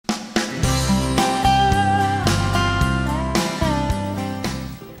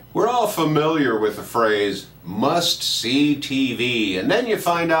familiar with the phrase must-see TV, and then you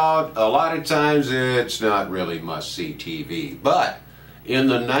find out a lot of times it's not really must-see TV. But in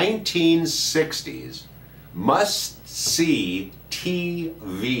the 1960s, must-see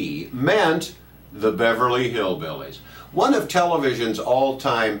TV meant the Beverly Hillbillies, one of television's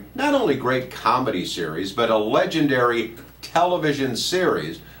all-time not only great comedy series, but a legendary television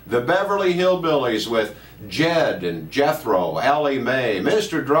series, the Beverly Hillbillies, with Jed and Jethro, Allie Mae,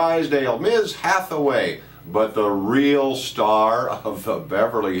 Mr. Drysdale, Ms. Hathaway. But the real star of the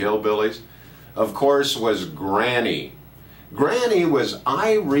Beverly Hillbillies, of course, was Granny. Granny was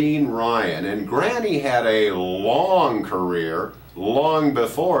Irene Ryan, and Granny had a long career long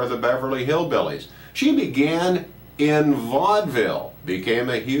before the Beverly Hillbillies. She began in vaudeville, became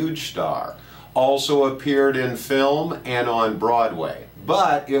a huge star, also appeared in film and on Broadway.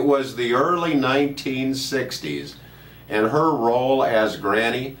 But it was the early 1960s, and her role as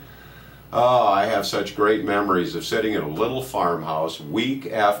Granny, oh, I have such great memories of sitting in a little farmhouse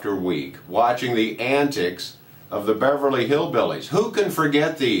week after week, watching the antics of the Beverly Hillbillies. Who can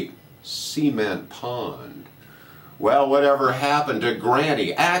forget the cement pond? Well, whatever happened to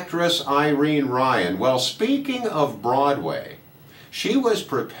Granny, actress Irene Ryan? Well, speaking of Broadway, she was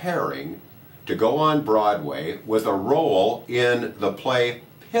preparing to go on Broadway with a role in the play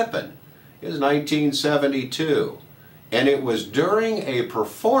Pippin. It was 1972, and it was during a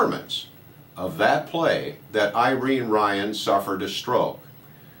performance of that play that Irene Ryan suffered a stroke.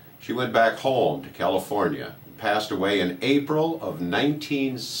 She went back home to California and passed away in April of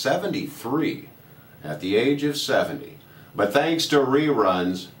 1973 at the age of 70. But thanks to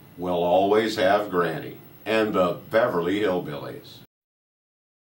reruns, we'll always have Granny and the Beverly Hillbillies.